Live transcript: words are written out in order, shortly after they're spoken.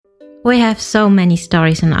We have so many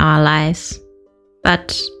stories in our lives,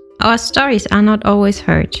 but our stories are not always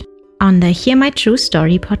heard. On the Hear My True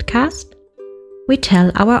Story podcast, we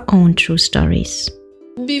tell our own true stories.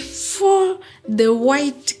 Before the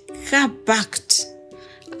white car parked,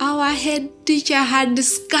 our head teacher had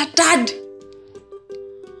scattered.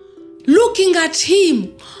 Looking at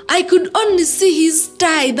him, I could only see his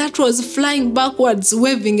tie that was flying backwards,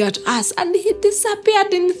 waving at us, and he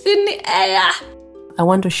disappeared in thin air. I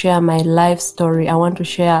want to share my life story. I want to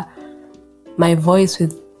share my voice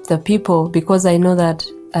with the people because I know that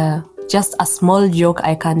just a small joke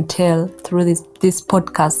I can tell through this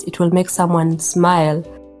podcast, it will make someone smile.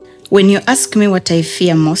 When you ask me what I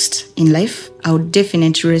fear most in life, I would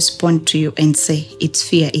definitely respond to you and say it's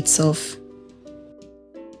fear itself.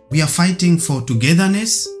 We are fighting for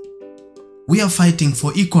togetherness. We are fighting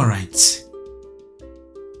for equal rights.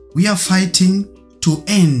 We are fighting to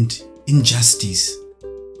end injustice.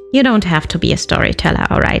 You don't have to be a storyteller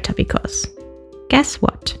or writer because, guess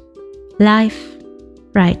what? Life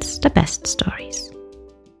writes the best stories.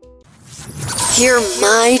 Hear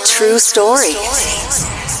my true story.